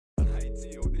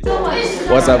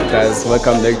What's up, guys?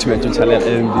 Welcome back to my YouTube channel,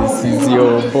 and this is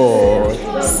your boy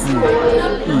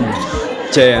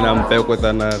CEEJAY, and I'm back with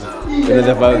another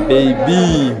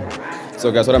baby.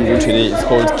 So guys, what I'm doing today is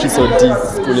called Kiss or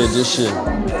DISS School Edition.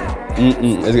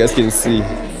 As you guys can see,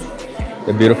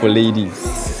 the beautiful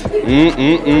ladies.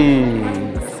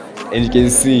 And you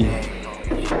can see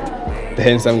the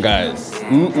handsome guys.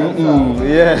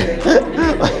 Yeah.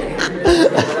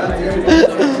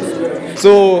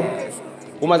 So,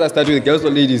 who must I start with, girls or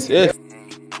ladies? Yeah.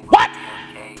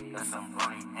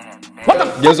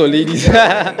 What? Girls or ladies?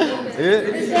 Yeah.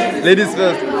 Ladies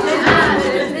first.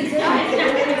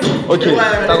 Okay,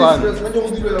 that one.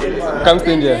 Come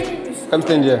stand here. Come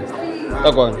stand here.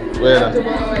 That one. Where?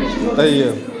 Right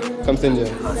here. Come stand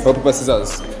here. Rock, paper,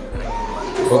 scissors.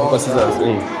 Rock, paper, scissors.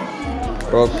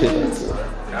 Rock, paper.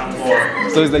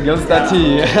 So it's the girl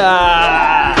starting.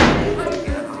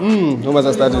 Who must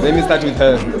I start with? Let me start with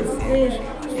her.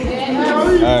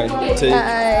 Alright, take.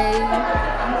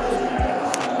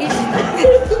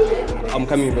 I'm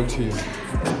coming back to you.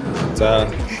 So,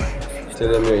 tell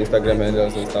them your Instagram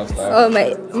handles and stuff. Oh,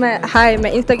 my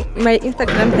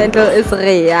Instagram handle is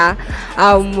Rhea.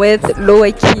 With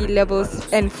lower key levels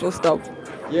and full stop.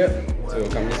 Yeah. So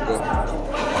come, let's go.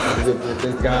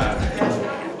 This guy.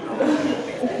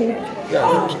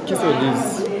 Yeah, kiss or this.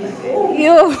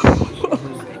 Yo.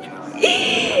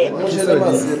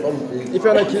 If you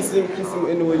wanna kiss him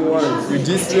any way you want. You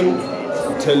diss him,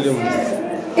 tell him.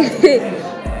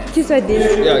 Kiss or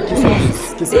this? Yeah, kiss or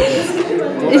this. Kiss or this.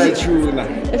 What are you now?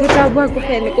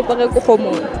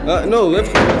 No, we have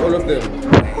to do all of them.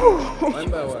 One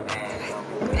by one.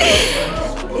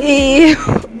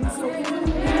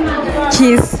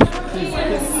 Kiss.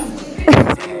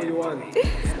 Any way you want.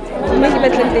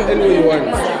 Any way you want.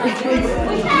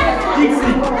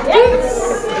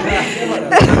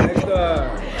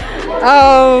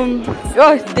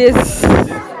 What's this?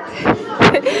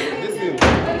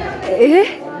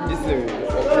 This him.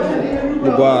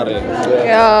 Mugare.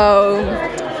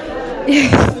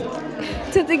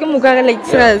 Something Mugare like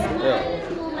says.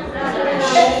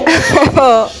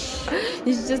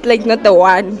 It's just like not the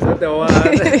one. Not the one.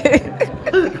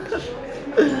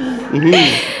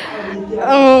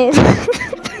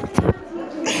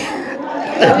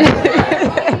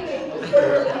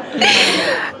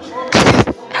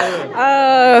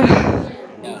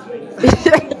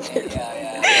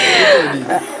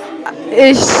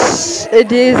 It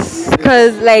is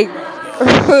because like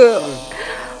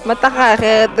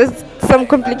matakare, there's some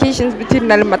complications between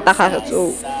Nal and matakare,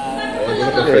 so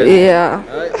yeah.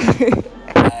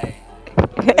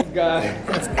 This guy.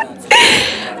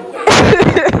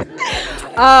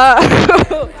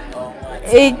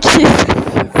 A kiss.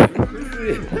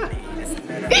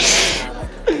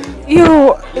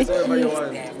 Yo.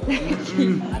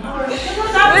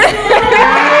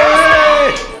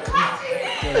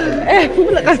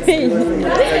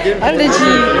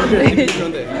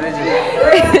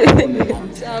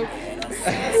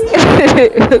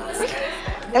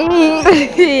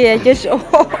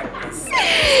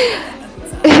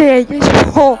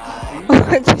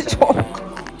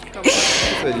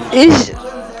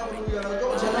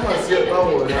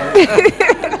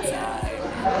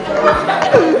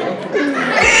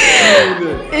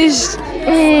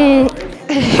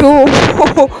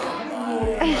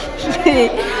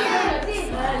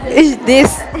 Is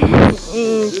this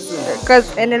because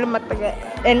enel mataga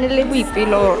enel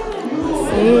wipilo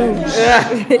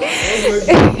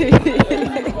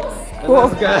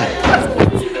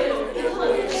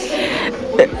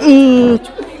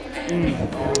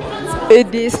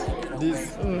this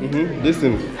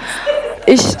Listen.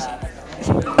 is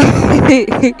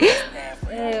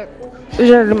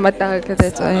mataga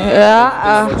that's why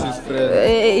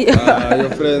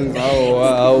Your friends.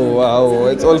 Wow.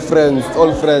 It's all friends.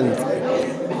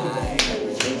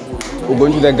 We're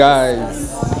going to the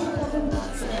guys.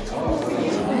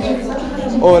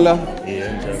 Hola.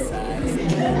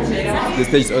 The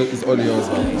stage is all yours,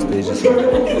 man. The stage is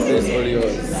all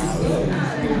yours.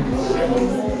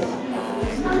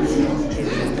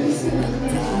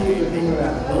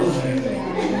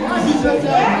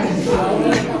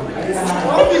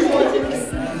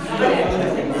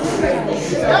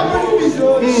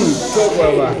 Talk,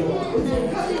 Baba.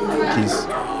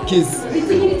 Kiss.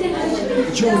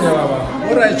 Chuna, Baba.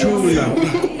 What are chuna?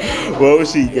 What was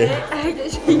she get?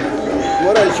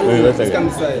 What are chuna? Let's come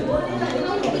inside.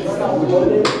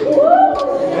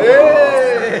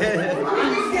 Hey!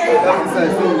 Come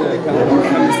inside.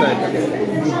 Come inside.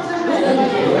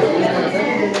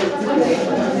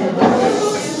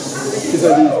 Kiss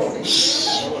or this.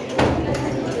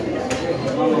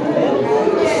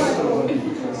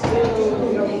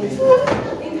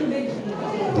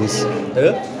 This.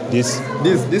 This.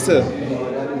 This.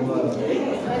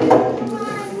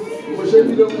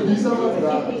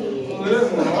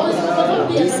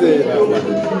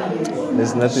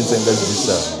 There's nothing saying that's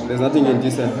this. There's nothing in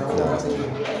this.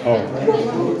 Oh.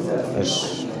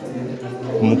 That's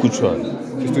Mukuchwa.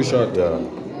 It's too short. Yeah.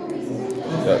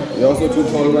 You're also too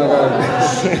tall, my guy.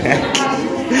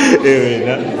 Anyway,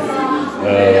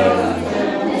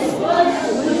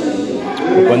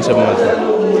 a bunch of matter.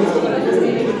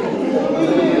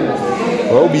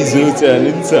 What will be Zilta and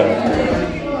Inta?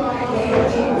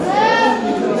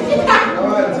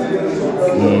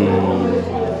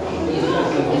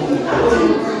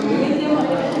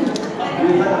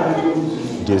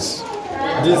 This.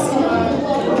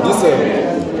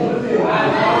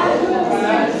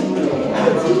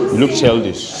 You look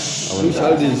childish. Look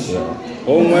childish. Yeah.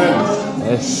 Oh man.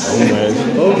 Yes.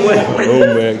 Oh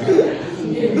man.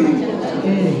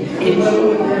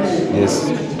 Yes.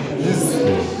 This.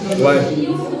 Why?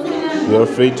 You're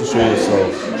afraid to show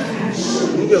yourself.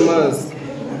 Look at mask.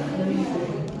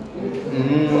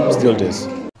 Still this.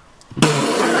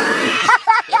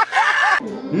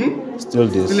 Still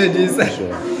this. Still this.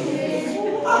 Sure.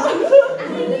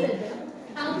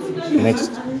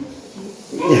 Next.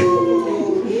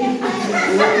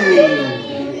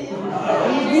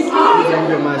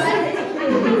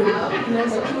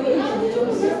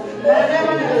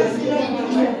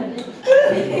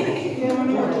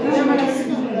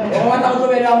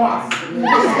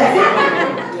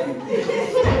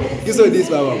 Kiss or this,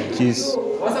 Baba? Kiss.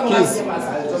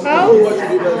 How?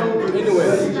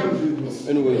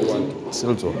 Anywhere you want.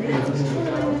 Silto.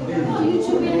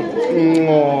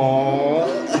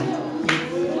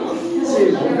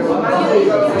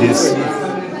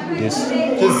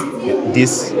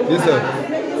 This.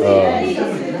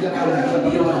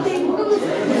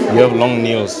 You have long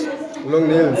nails. Long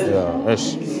nails. Yeah.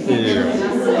 Ash.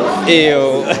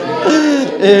 Ew.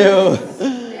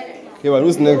 Okay, well,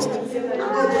 who's next?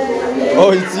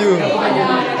 Oh, it's you.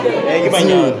 It's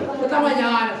you.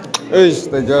 Eish,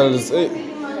 the girls. Hey.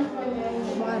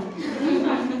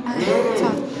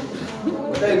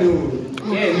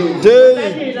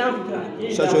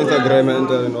 Shut your Instagram and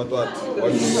not what?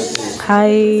 Hi,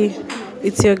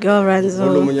 it's your girl Ranzo.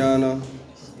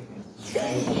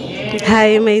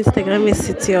 Hi, my Instagram is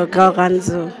it's your girl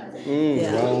Ranzo.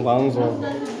 Ranzo.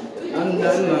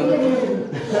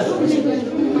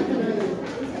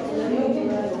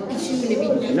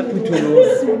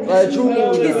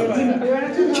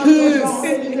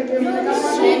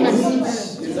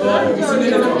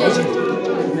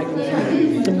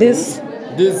 This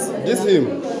him.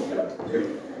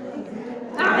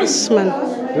 This man.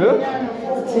 Yeah?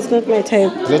 It's not my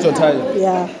type. Is that your type?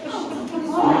 Yeah.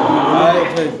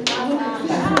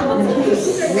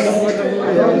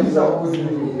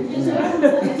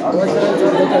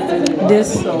 This.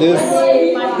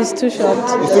 It's too short.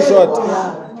 It's too short?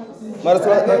 Yeah. But it's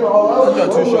not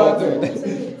too short.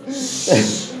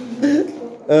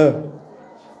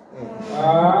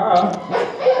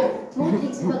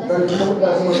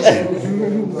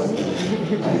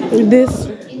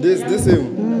 This him.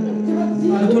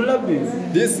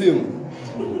 This him.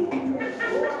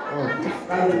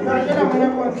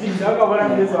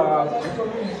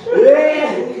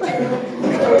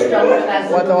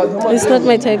 It's not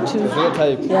my type too. It's your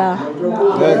type. Yeah.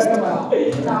 Next.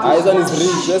 Aisan is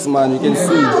rich. Yes, man. You can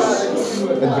see.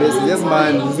 And bracelet. Yes,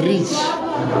 man. He's rich.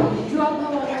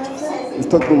 He's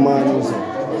talking man also.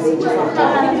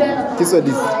 Kiss or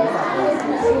this?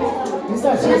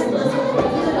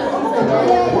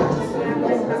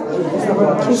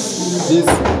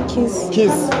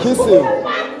 Kiss him.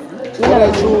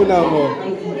 Chew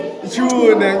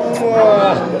now.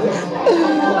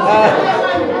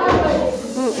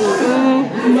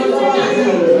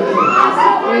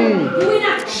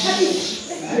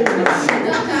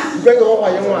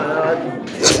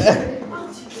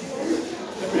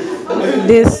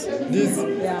 This.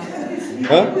 Yeah.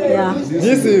 Huh? Yeah.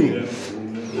 This him.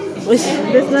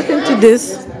 There's nothing to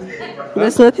this.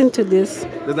 There's nothing to this.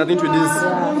 There's nothing to this.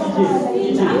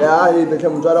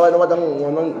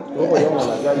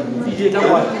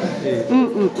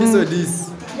 Kiss or this?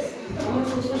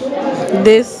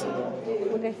 This.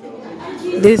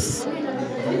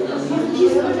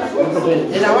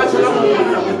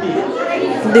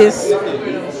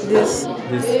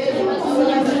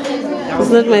 It's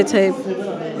not my type.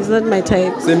 It's not my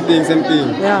type. Same thing.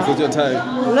 Yeah. It's not your type.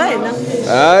 Right.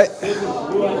 Alright.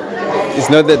 It's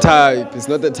not the type. It's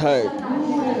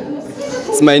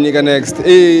my nigga next.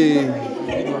 Hey.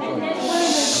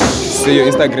 See your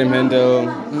Instagram handle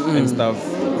and stuff.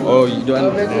 Oh, you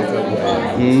don't.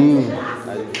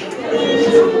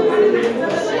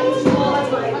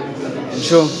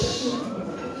 Sure.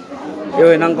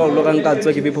 Yo, nang kau lo kan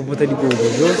kacu ke pipo putar di kubu,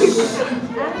 jo.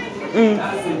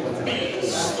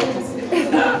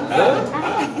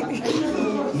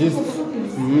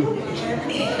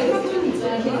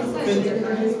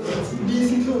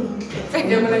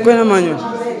 Kau namanya?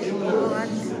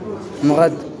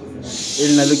 Murat.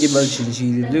 Il n'a loki bal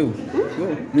chinchili, leu.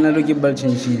 Il n'a loki bal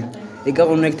chinchili. Et quand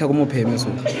on est ta como peme so.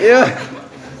 Yeah.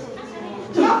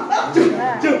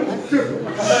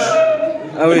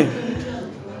 Ah oui.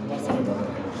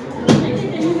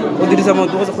 O dirisa mo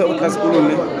go sa go ka sekolo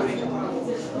mme.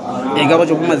 E ka go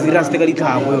tšwa go mazira ste ka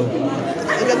ditlhago yo.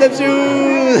 E ka tšhu.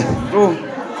 Oh.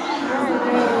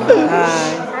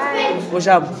 Hi. What's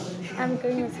up? I'm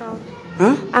good yourself.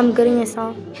 Huh? I'm good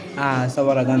yourself. Ah,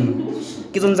 sabara kan.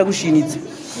 Ke tsonza go shinitse.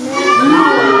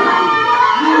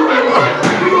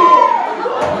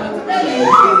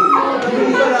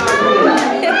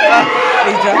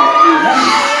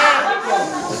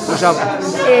 What's up?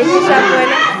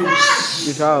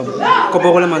 What's up?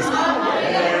 Kopo gole mas.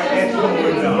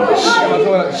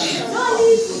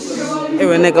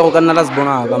 Wena ka go kana las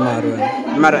bona ka maro.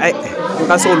 Mara ai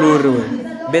ka so lore we.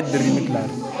 Bed dream klar.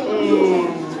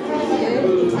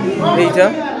 Eita.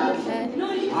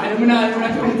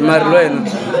 Marlene.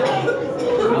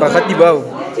 Bakati bao.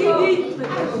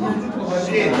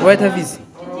 What have you?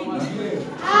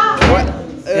 What?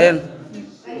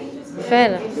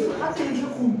 Fela.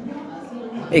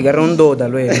 Garondo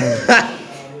da lui.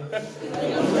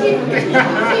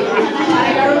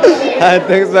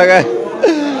 Thanks, Baga.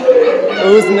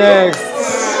 Who's next?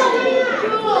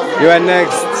 You are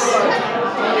next.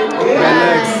 You are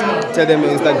next. Tell them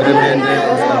your Instagram and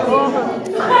stuff.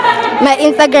 My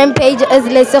Instagram page is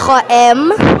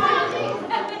lesecho.m.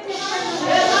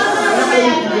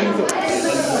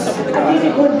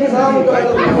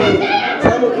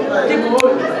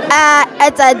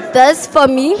 It's a DISS for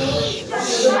me.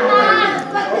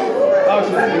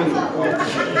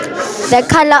 The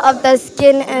color of the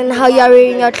skin and how you're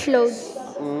wearing your clothes.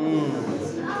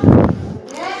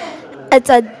 It's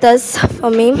a DISS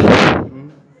for me.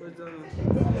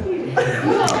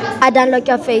 I don't like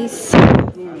your face. I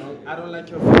don't like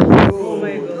your face. Oh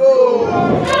my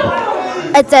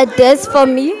God. It's a DISS for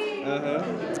me.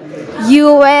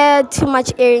 You wear too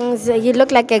much earrings. You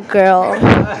look like a girl.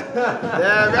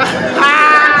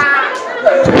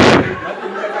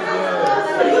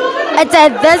 It's a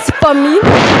DISS for me.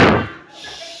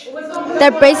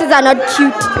 The braces are not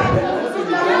cute.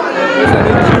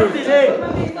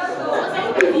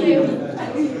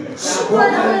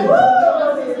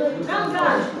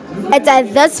 It's a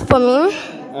DISS for me.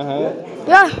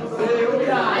 Yeah.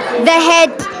 The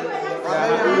head. The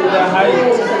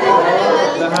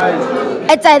height.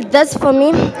 It's a DISS for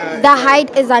me. The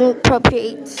height is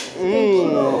inappropriate.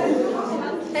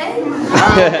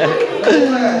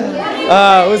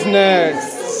 Who's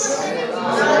next?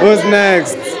 Who's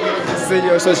next? Say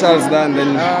your socials done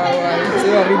then. Say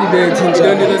you really big things. You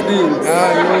don't do those things. No.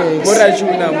 What are you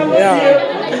now? Yeah.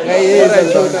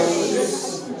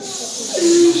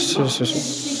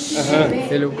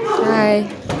 Hello. Hi.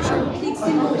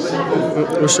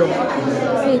 What's up?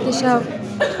 Hey, Kishav.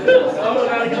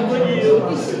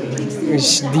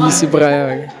 DISS,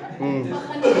 Brian.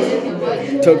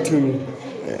 Talk to me.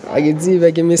 I can see if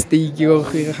I can mistake you.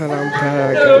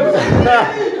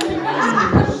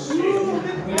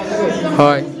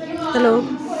 Hi. Hello.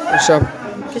 What's up?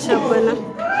 Kishav, buena.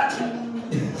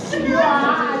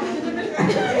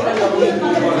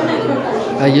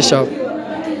 I get shop.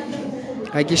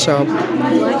 I get shop.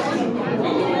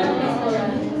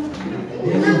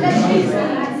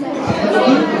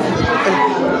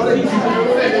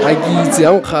 I get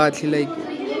I'm hard like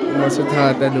must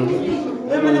hard though.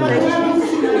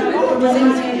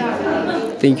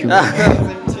 Thank you.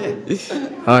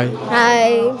 Hi. Hi.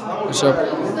 What's up?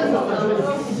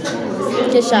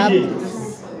 Kishav.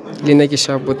 Lena ke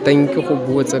shapo, thank you go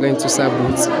botsa ka ntse sa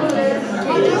botsa.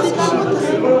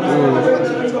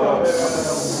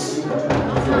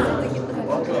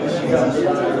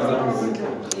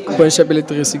 Bon chapelle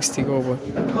 360 go ba.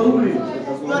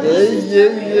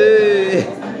 Yeah.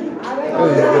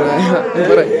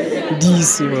 Bra.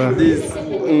 DISS bra. This.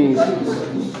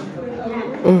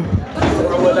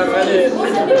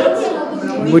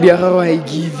 Body ya gago I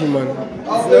give you man.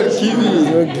 It's not giving.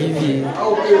 No give you.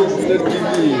 It's not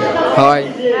giving. Hi.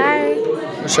 Hi.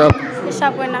 What's up?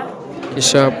 Kishav, buena. Ke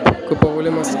sharp. Kopa go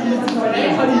le mas.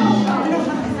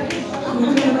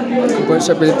 Bon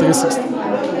chapelle 360.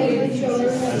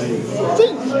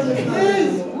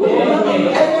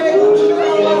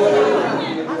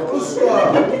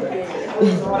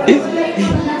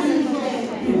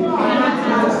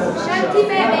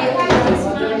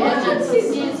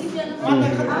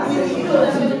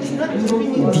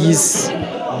 DISS.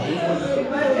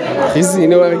 Reason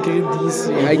why I get DISS.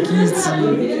 I kids.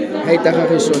 I take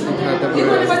a shot.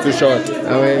 It's too short.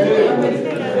 Hi.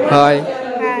 Hi.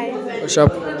 What's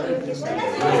up?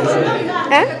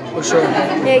 Huh? What's up?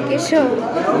 Yeah, get sure.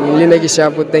 Lina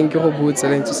Kishapo, thank you for boots.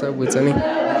 Len to Sabutani.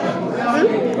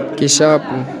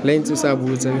 Kishapo, Len to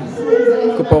Sabutani.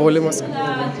 Kuparole Moscow.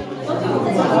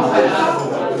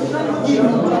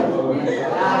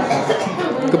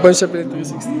 Kupan Chapel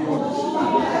 360.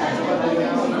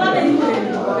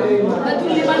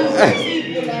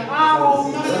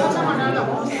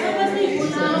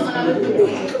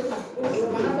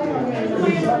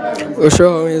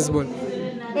 Show his ball.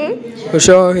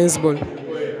 Show his ball.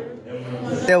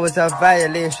 There was a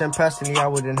violation. Personally, I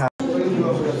wouldn't have.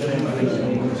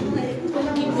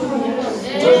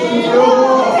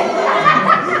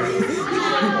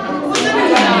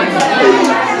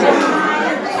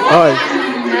 Hi.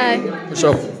 Hi. What's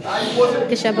up?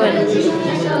 Kishabon.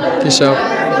 Kishap.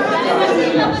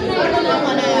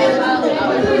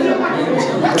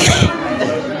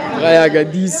 Kaya ga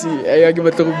DC, ay ga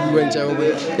maturubuan siya ko.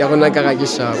 Ya ko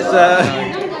nagkakakishap.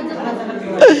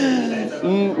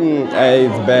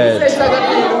 It's bad.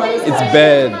 It's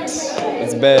bad.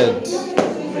 It's bad.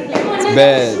 It's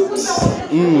bad.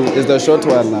 It's the short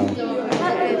one now.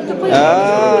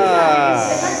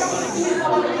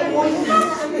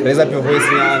 Raise up your voice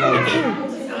now.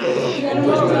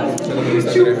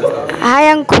 Hi,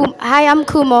 I'm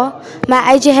Kumo.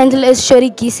 My IG handle is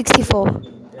ShortyG64.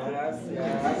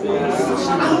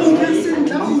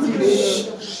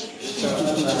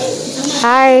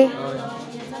 Hi.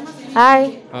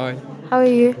 Hi. Hi. How are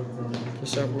you?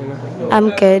 Kishap. I'm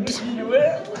good.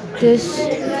 This.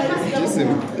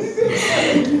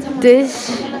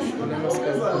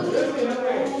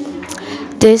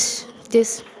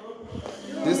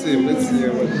 Let's see.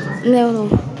 No.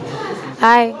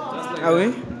 Hi. How are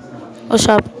you? What's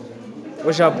up?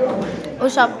 What's up?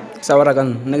 What's up?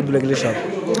 Sawarakan, nagdulagli shop.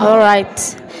 All right.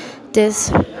 This.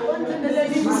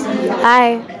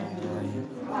 Hi.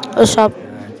 What's up?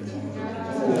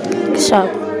 Shop.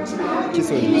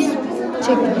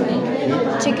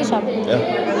 Chick shop.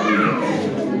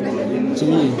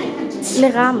 Le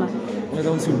rama. Le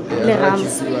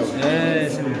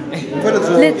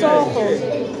toko.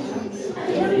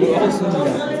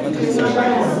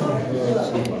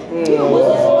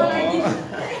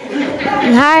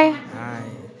 Hi.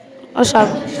 What's up?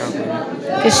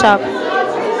 Good shop.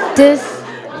 This.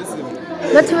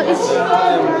 But what is?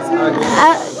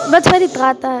 But what is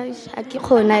trata? I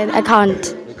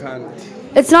can't. You can't.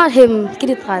 It's not him. Get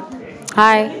it right.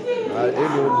 Hi.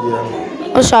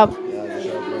 What's up?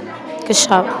 Good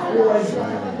shop.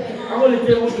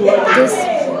 This.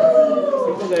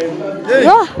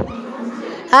 Oh.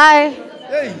 Hi.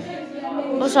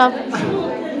 What's up?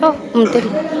 Oh,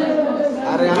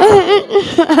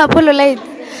 Apollo light.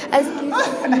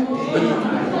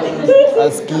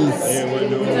 Askis.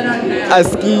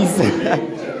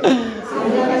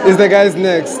 Is the guys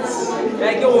next?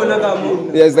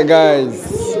 Yes, the guys.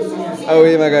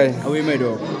 Away, my guy. Away, my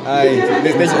dog. Aye,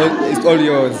 the stage is all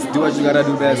yours. Do what you gotta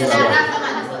do best.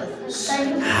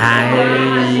 Hi.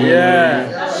 Yeah.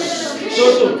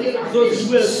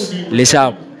 Le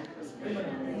shop.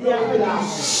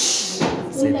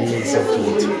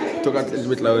 Talk a little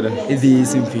bit louder. It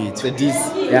is in feet. The DISS.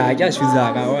 Yeah, I guess she's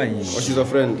like, Oh, she's a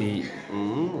friend.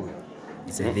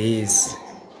 It's a this.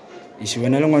 If you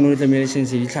want to know the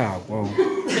relationship, it's like, I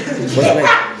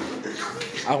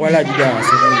want to do that.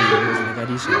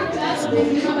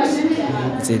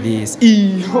 It's a this.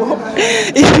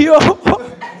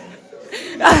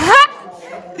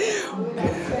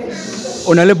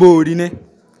 Onale body ne.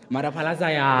 Mara palaza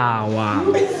yawa.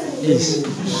 Ish.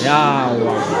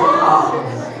 Yawa.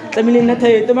 Tamile na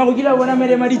tayo. Tama ko gila wana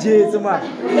mere mari je tama.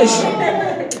 Ish.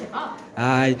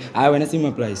 I wanna see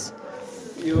my place.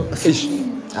 Ish.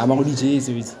 Ama ko DJ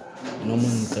sweet. No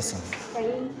mun kasa.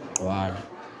 Wow.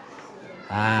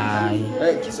 Hi.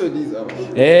 Hey, kiss all these up.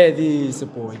 Hey, this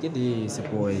boy. Get this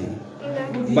boy.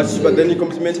 But then you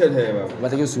complimented her.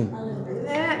 What are you soon?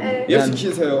 You have to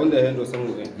kiss her on the hand or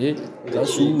something. Yeah,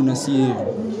 that's soon. I see you.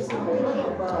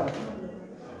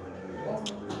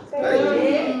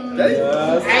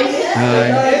 Hi.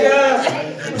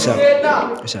 What's up?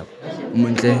 What's up?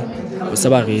 Monte. What's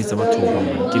up? What's up?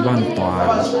 Give one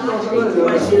time.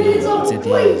 It's a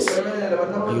DISS.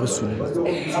 Are you soon?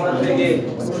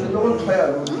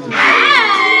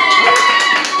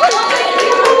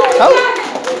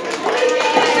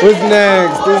 Who's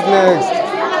next? Who's next?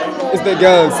 It's the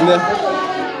girls, ne?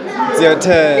 It's your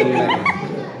turn.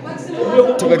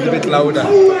 Talk a bit louder.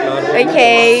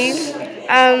 Okay.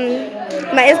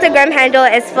 My Instagram handle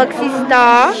is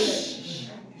FoxyStar.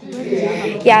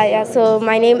 Yeah, so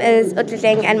my name is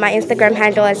Otleng and my Instagram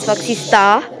handle is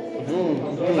FoxyStar.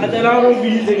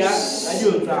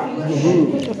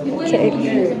 Okay.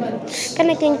 Can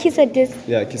I kiss or this?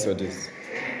 Yeah, kiss or this.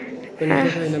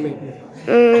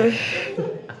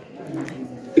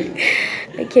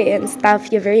 Okay, and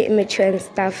stuff. You're very immature and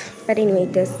stuff. But anyway,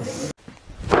 this.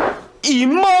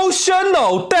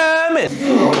 Emotional, damn it!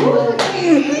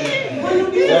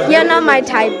 You're not my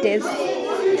type, this.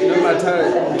 You're not my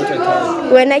type. What's your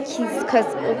type? When I kiss, cause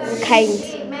kind.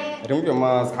 Remove your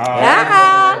mask.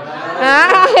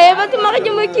 Hey, but tomorrow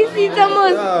you make kiss it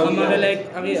almost.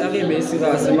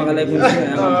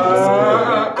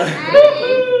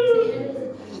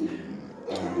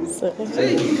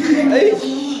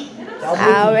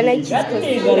 When I kiss,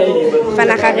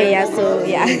 Fanakaria, so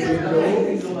yeah.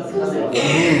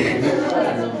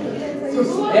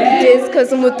 Yes,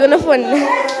 because I'm on the phone.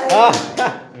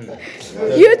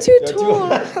 You're too tall.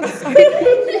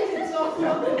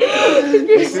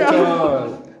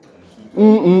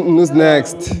 Who's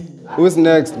next? Who's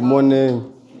next?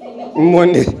 Morning.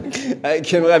 I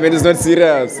can't believe it is not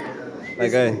serious.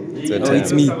 Like, it's your turn.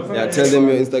 It's me. Yeah, tell them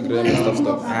your Instagram and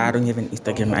stuff. I don't have an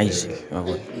Instagram.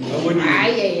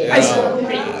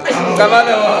 Come on.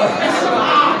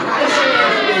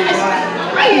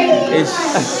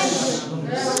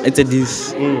 It's a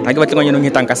DISS. I got to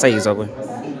get tanka size. Yo?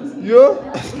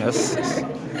 Yes.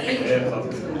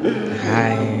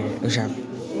 Hi.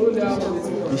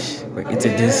 It's a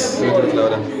DISS.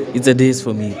 It's a DISS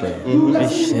for me, but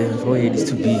the forehead is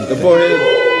too big. The forehead.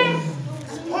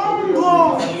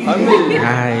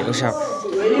 Hi,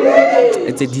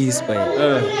 it's a DISS, but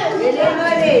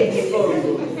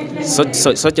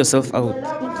sort yourself out.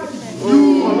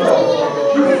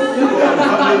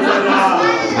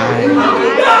 Hi,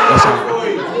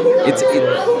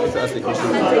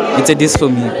 it's a DISS for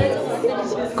me,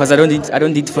 because I don't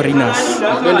need foreigners.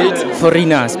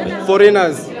 Foreigners.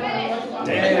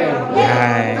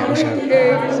 Hi,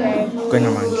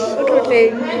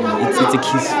 it's a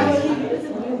kiss for me.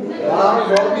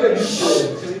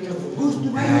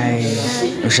 Hi,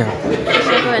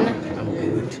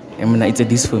 I'm good. It's a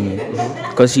DISS for me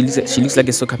because she looks like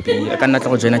a soccer player. I cannot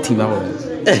join a team. She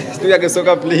looks like a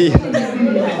soccer player.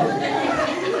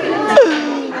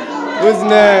 Who's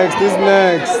next?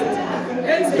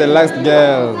 It's the last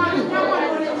girl.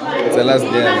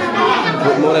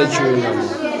 Put more at you now.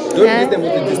 Don't kiss them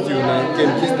with the DISS to you now. You can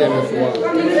kiss them if you want. Be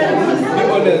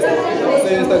honest.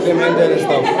 Say Instagram handle and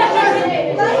stuff.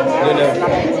 You know.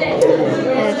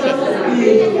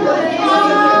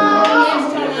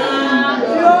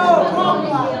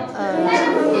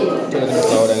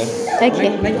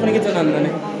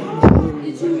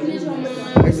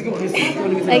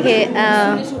 Okay.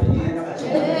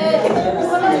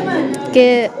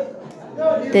 Get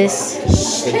this.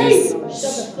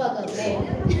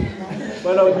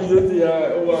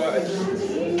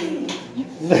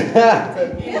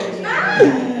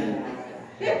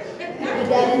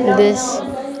 This.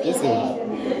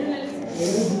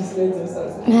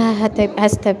 I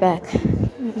step back.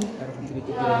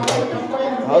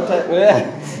 How time?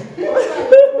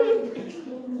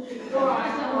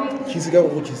 Kiss it.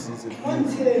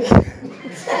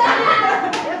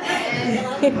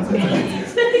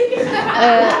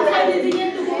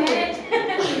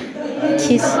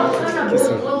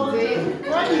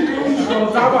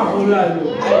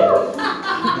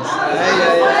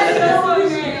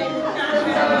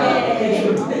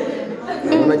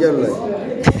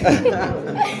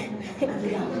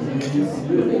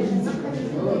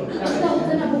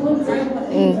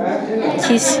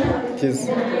 Kiss. Kiss.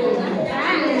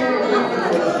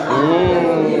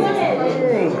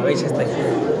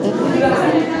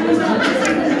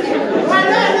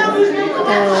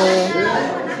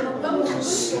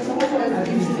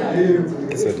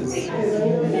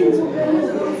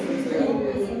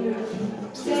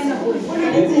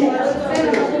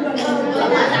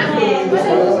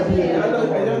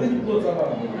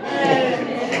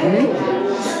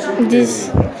 This.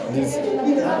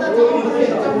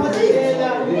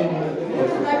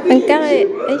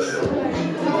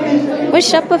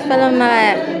 What's up with film?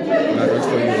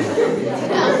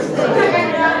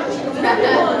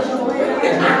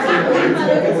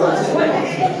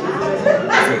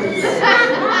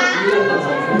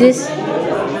 This.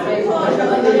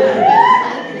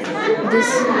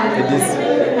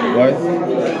 Why?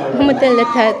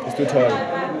 It's too tall.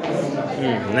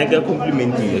 I got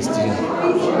compliment you yesterday.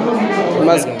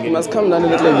 You must come down a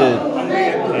little bit.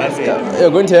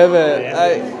 You're going to have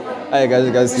a... Alright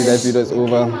guys, see that video is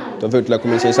over. Don't forget to like,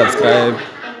 comment, share, subscribe.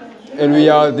 And we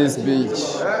are this beach.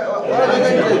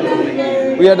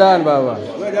 We are done, Baba.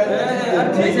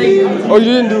 Oh, you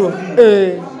didn't do?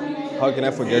 Hey. How can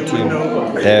I forget him?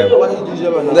 Damn.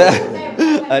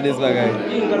 That is my guy.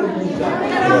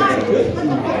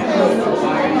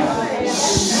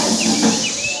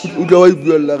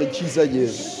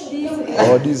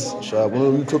 Oh, this sharp. One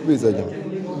of the top is again.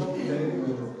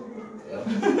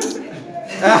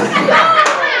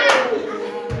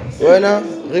 When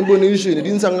Rainbow Nation, it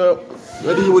didn't sound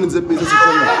ready when it's a business.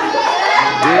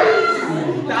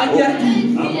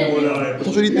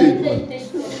 What's really big?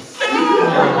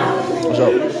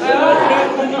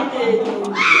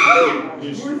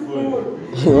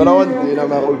 When I want to,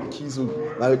 I'm out keys.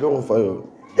 I go on fire.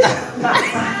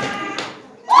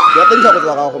 You think I was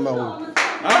like, oh!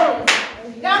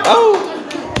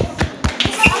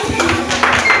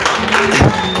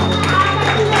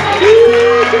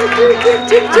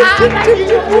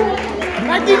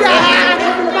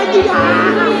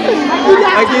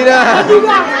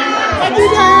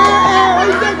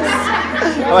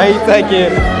 Why you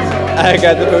taking? I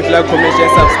got to like, comment, share,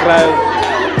 subscribe.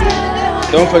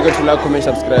 Don't forget to like, comment,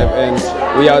 subscribe, and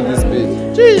we are this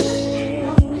big. Cheers.